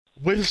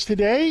With us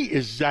today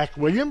is Zach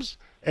Williams,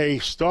 a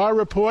star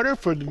reporter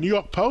for the New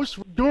York Post,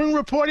 doing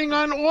reporting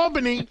on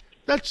Albany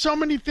that so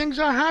many things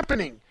are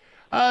happening.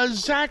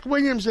 Zach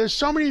Williams, there's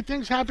so many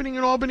things happening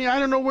in Albany, I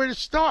don't know where to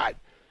start.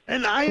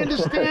 And I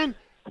understand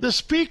the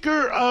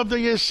Speaker of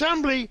the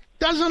Assembly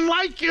doesn't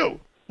like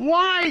you.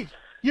 Why?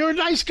 You're a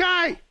nice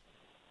guy.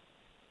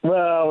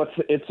 Well,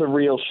 it's a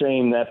real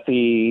shame that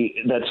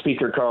that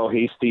Speaker Carl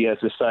Heastie has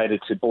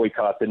decided to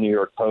boycott the New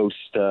York Post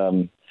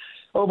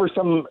over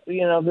some,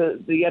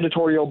 the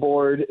editorial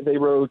board. They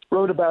wrote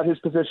about his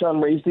position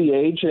on Raise the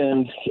Age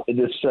and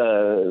this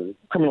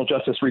criminal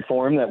justice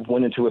reform that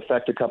went into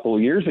effect a couple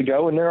of years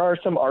ago, and there are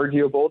some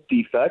arguable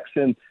defects,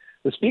 and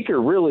the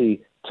Speaker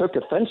really took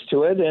offense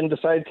to it and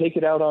decided to take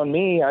it out on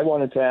me. I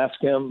wanted to ask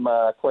him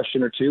a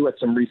question or two at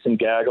some recent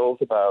gaggles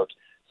about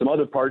some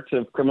other parts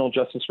of criminal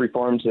justice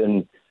reforms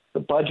in the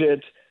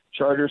budget,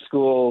 charter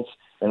schools,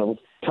 and a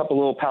couple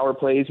little power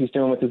plays he's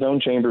doing with his own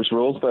chamber's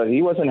rules, but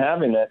he wasn't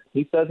having it.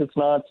 He says it's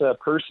not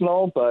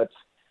personal, but,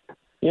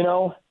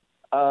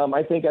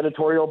 I think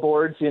editorial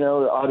boards,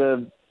 ought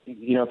to,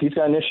 if he's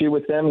got an issue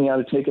with them, he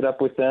ought to take it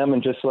up with them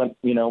and just let,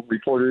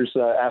 reporters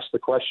ask the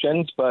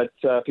questions. But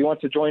if he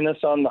wants to join us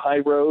on the high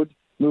road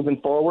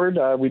moving forward,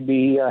 we'd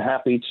be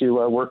happy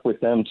to work with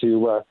them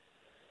to,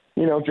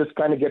 just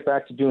kind of get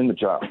back to doing the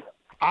job.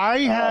 I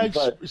had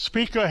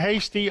Speaker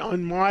Heastie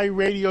on my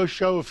radio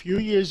show a few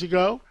years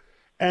ago,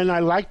 and I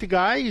like the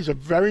guy. He's a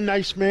very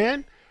nice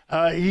man.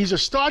 He's a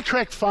Star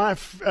Trek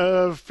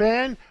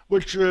fan,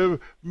 which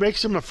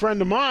makes him a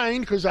friend of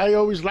mine because I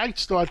always liked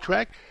Star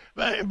Trek.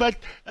 But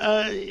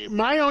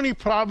my only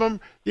problem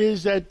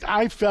is that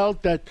I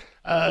felt that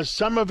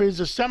some of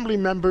his assembly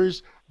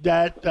members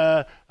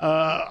that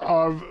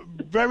are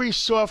very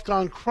soft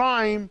on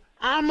crime,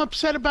 I'm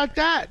upset about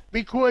that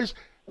because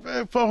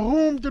for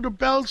whom do the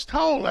bells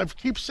toll? I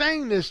keep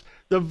saying this.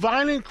 The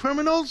violent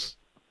criminals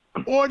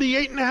or the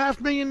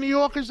 8.5 million New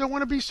Yorkers that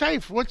want to be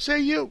safe? What say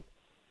you?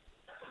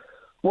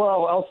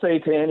 Well, I'll say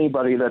to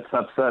anybody that's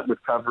upset with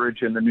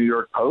coverage in the New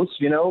York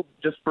Post,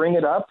 just bring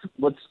it up.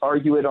 Let's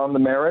argue it on the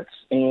merits.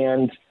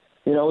 And,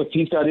 if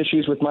he's got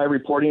issues with my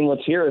reporting,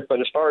 let's hear it. But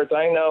as far as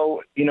I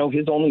know,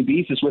 his only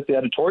beef is with the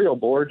editorial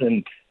board.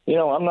 And,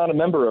 I'm not a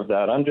member of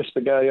that. I'm just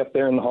the guy up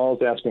there in the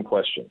halls asking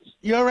questions.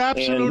 You're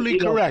absolutely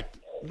correct.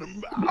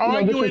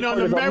 Arguing on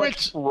the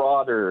merits. Much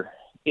broader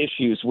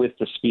issues with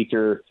the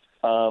Speaker,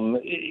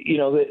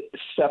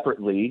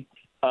 separately.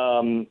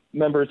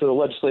 Members of the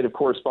Legislative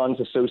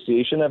Correspondents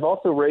Association have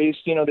also raised,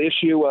 the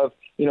issue of,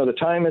 the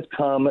time has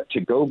come to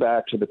go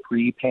back to the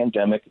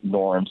pre-pandemic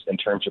norms in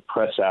terms of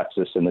press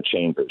access in the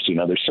chambers.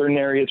 There's certain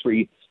areas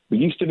where we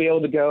used to be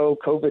able to go.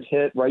 COVID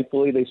hit.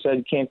 Rightfully, they said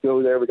you can't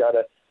go there. We got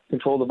to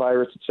control the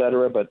virus, et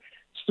cetera. But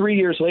it's 3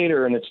 years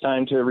later, and it's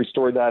time to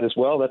restore that as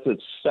well. That's a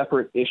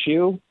separate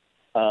issue.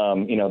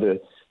 Than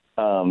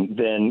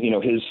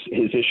his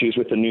issues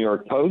with the New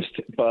York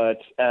Post, but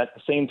at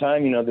the same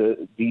time,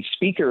 the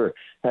Speaker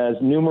has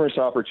numerous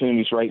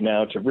opportunities right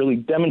now to really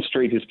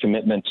demonstrate his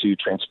commitment to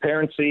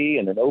transparency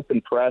and an open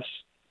press.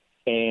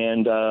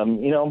 And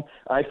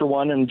I for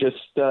one am just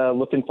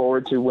looking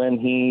forward to when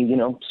he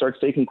starts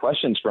taking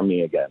questions from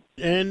me again.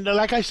 And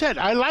like I said,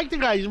 I like the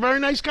guy. He's a very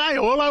nice guy.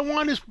 All I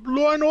want is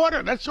law and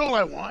order. That's all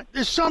I want.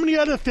 There's so many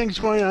other things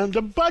going on.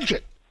 The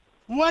budget.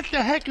 What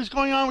the heck is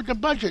going on with the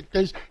budget?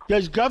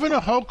 Does Governor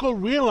Hochul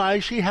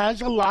realize she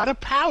has a lot of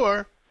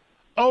power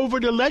over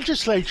the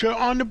legislature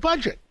on the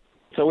budget?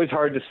 It's always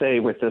hard to say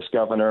with this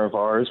governor of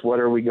ours, what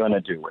are we going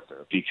to do with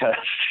her? Because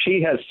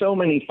she has so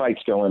many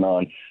fights going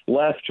on,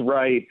 left,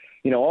 right.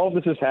 All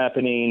this is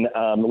happening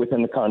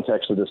within the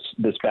context of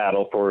this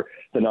battle for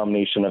the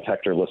nomination of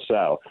Hector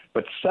LaSalle.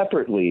 But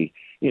separately,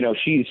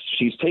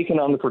 she's taken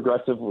on the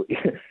progressive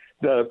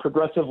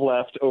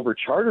left over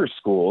charter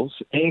schools,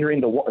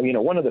 angering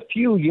one of the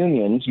few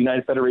unions,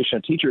 United Federation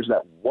of Teachers,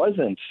 that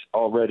wasn't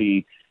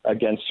already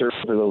against her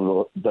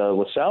for the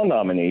LaSalle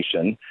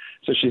nomination.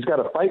 So she's got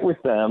to fight with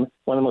them,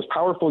 one of the most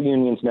powerful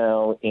unions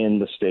now in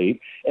the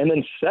state. And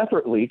then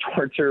separately,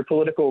 towards her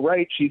political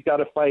right, she's got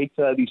to fight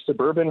these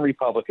suburban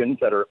Republicans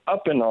that are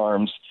up in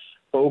arms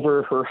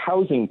over her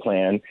housing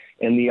plan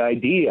and the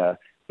idea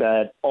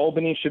that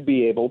Albany should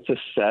be able to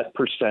set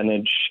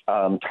percentage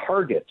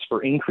targets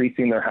for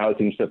increasing their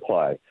housing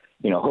supply.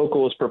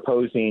 Hochul is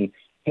proposing,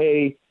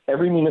 hey,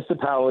 every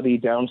municipality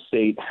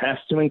downstate has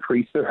to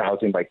increase their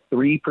housing by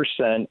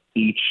 3%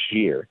 each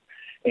year.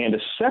 And a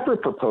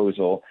separate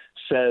proposal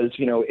says,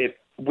 if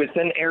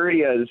within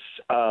areas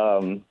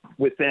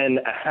within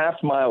a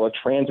half mile of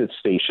transit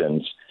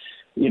stations,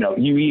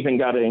 you even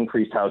got to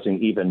increase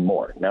housing even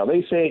more. Now,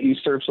 they say it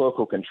usurps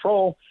local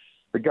control.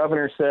 The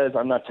governor says,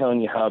 I'm not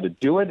telling you how to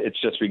do it.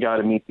 It's just we got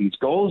to meet these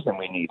goals and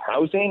we need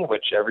housing,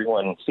 which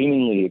everyone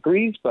seemingly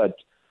agrees. But,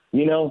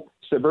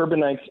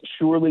 suburbanites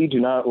surely do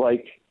not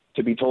like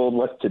to be told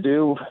what to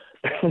do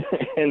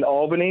in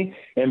Albany.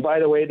 And by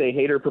the way, they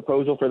hate her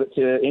proposal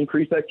to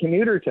increase that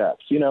commuter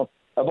tax.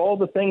 Of all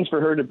the things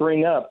for her to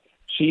bring up,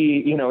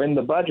 she, in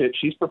the budget,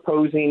 she's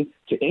proposing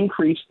to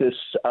increase this,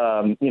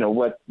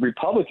 what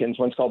Republicans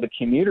once called the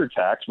commuter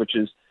tax, which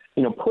is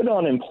put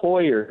on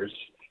employers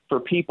for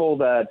people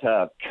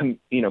that,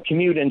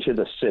 commute into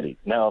the city.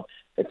 Now,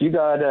 if you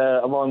got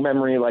a long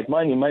memory like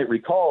mine, you might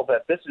recall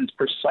that this is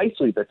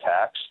precisely the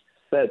tax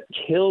that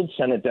killed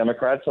Senate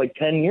Democrats like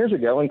 10 years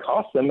ago and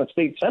cost them a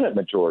state Senate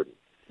majority.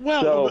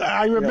 Well, so,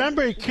 I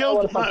remember it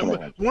killed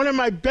one of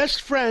my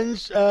best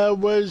friends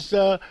was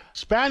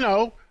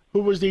Spano,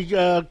 who was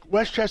the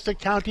Westchester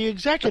County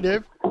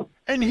executive,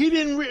 and he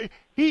didn't.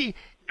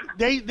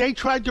 They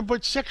tried to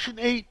put Section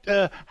 8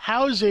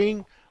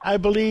 housing, I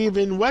believe,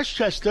 in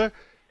Westchester.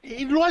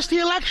 He lost the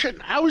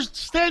election. I was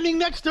standing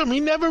next to him. He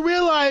never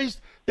realized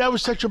that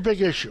was such a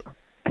big issue.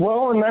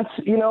 Well, and that's,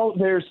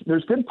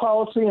 there's good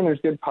policy and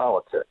there's good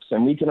politics,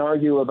 and we can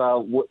argue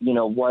about what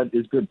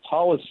is good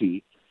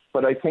policy.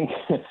 But I think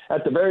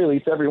at the very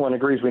least, everyone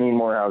agrees we need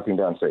more housing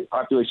downstate.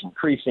 Population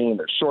increasing,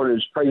 there's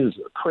shortage, prices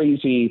are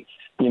crazy.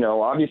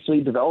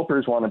 Obviously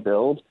developers want to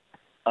build,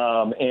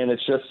 and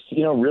it's just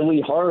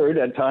really hard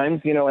at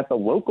times, at the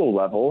local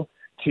level,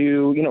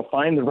 to,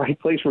 find the right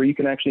place where you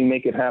can actually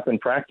make it happen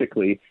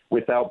practically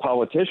without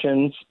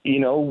politicians,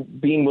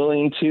 being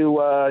willing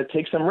to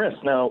take some risks.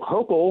 Now,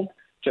 Hochul,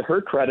 to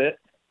her credit,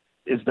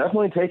 is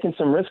definitely taking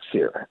some risks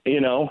here,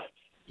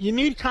 You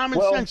need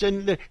common sense,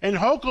 and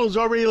Hochul's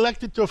already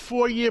elected to a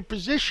 4-year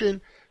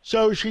position,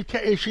 so is she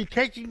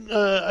taking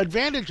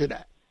advantage of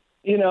that?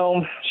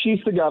 She's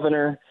the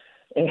governor,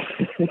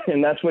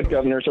 and that's what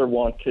governors are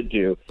wont to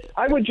do.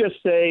 I would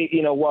just say,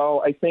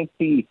 while I think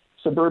the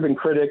suburban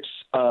critics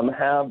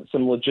have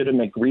some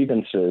legitimate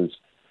grievances,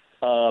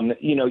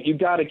 you've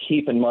got to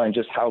keep in mind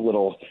just how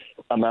little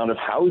amount of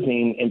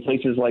housing in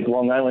places like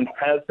Long Island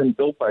has been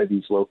built by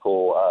these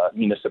local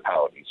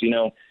municipalities.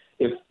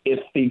 If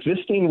the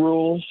existing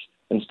rules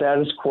and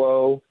status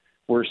quo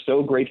were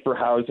so great for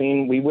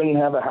housing, we wouldn't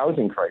have a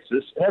housing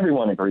crisis.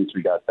 Everyone agrees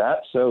we got that,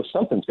 so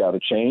something's got to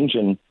change.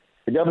 And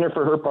the governor,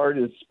 for her part,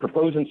 is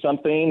proposing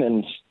something.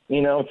 And,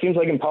 it seems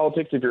like in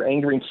politics, if you're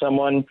angering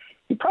someone,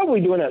 you're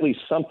probably doing at least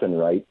something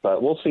right.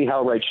 But we'll see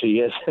how right she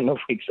is in the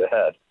weeks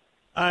ahead.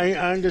 I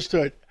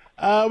understood.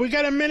 We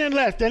got a minute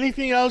left.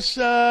 Anything else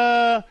you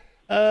want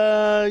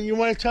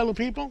to tell the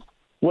people?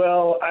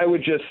 Well, I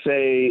would just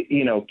say,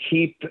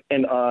 keep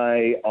an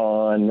eye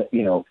on,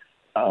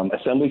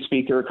 Assembly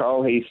Speaker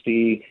Carl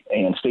Heastie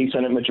and State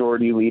Senate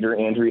Majority Leader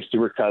Andrea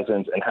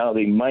Stewart-Cousins and how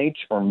they might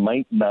or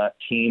might not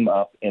team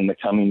up in the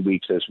coming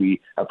weeks as we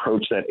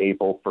approach that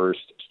April 1st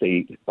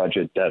state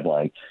budget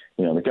deadline.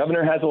 The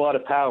governor has a lot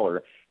of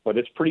power, but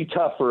it's pretty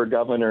tough for a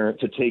governor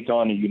to take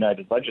on a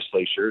united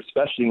legislature,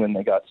 especially when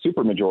they got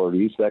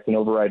supermajorities that can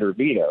override her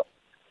veto.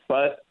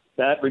 But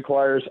that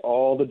requires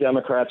all the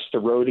Democrats to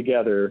row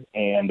together,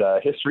 and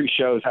history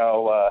shows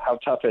how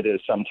tough it is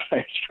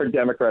sometimes for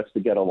Democrats to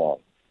get along.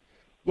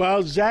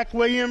 Well, Zach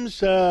Williams,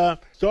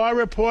 star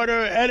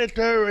reporter,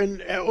 editor,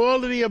 and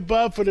all of the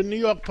above for the New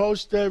York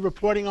Post,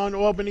 reporting on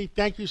Albany.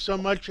 Thank you so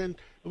much, and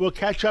we'll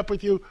catch up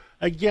with you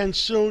again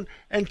soon.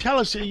 And tell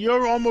us,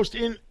 you're almost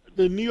in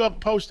the New York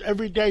Post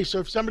every day, so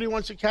if somebody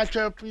wants to catch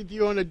up with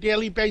you on a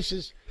daily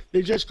basis,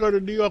 they just go to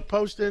New York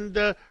Post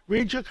and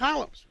read your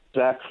columns.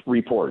 Zach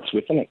Reports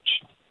with an H.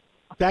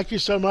 Thank you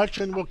so much,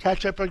 and we'll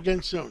catch up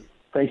again soon.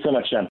 Thanks so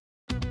much, Jen.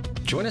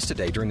 Join us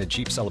today during the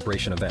Jeep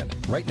Celebration event.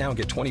 Right now,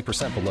 get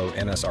 20% below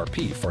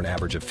MSRP for an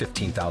average of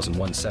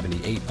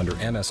 $15,178 under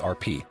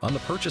MSRP on the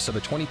purchase of a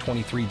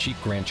 2023 Jeep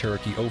Grand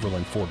Cherokee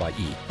Overland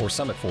 4xE or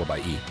Summit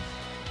 4xE.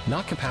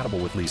 Not compatible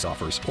with lease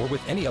offers or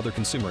with any other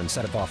consumer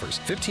incentive offers.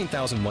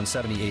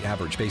 $15,178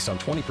 average based on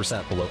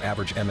 20% below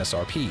average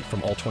MSRP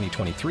from all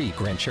 2023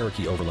 Grand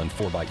Cherokee Overland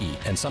 4xE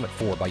and Summit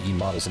 4xE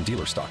models in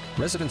dealer stock.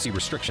 Residency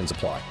restrictions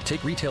apply.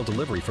 Take retail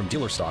delivery from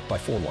dealer stock by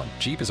 4/1.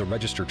 Jeep is a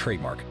registered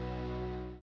trademark.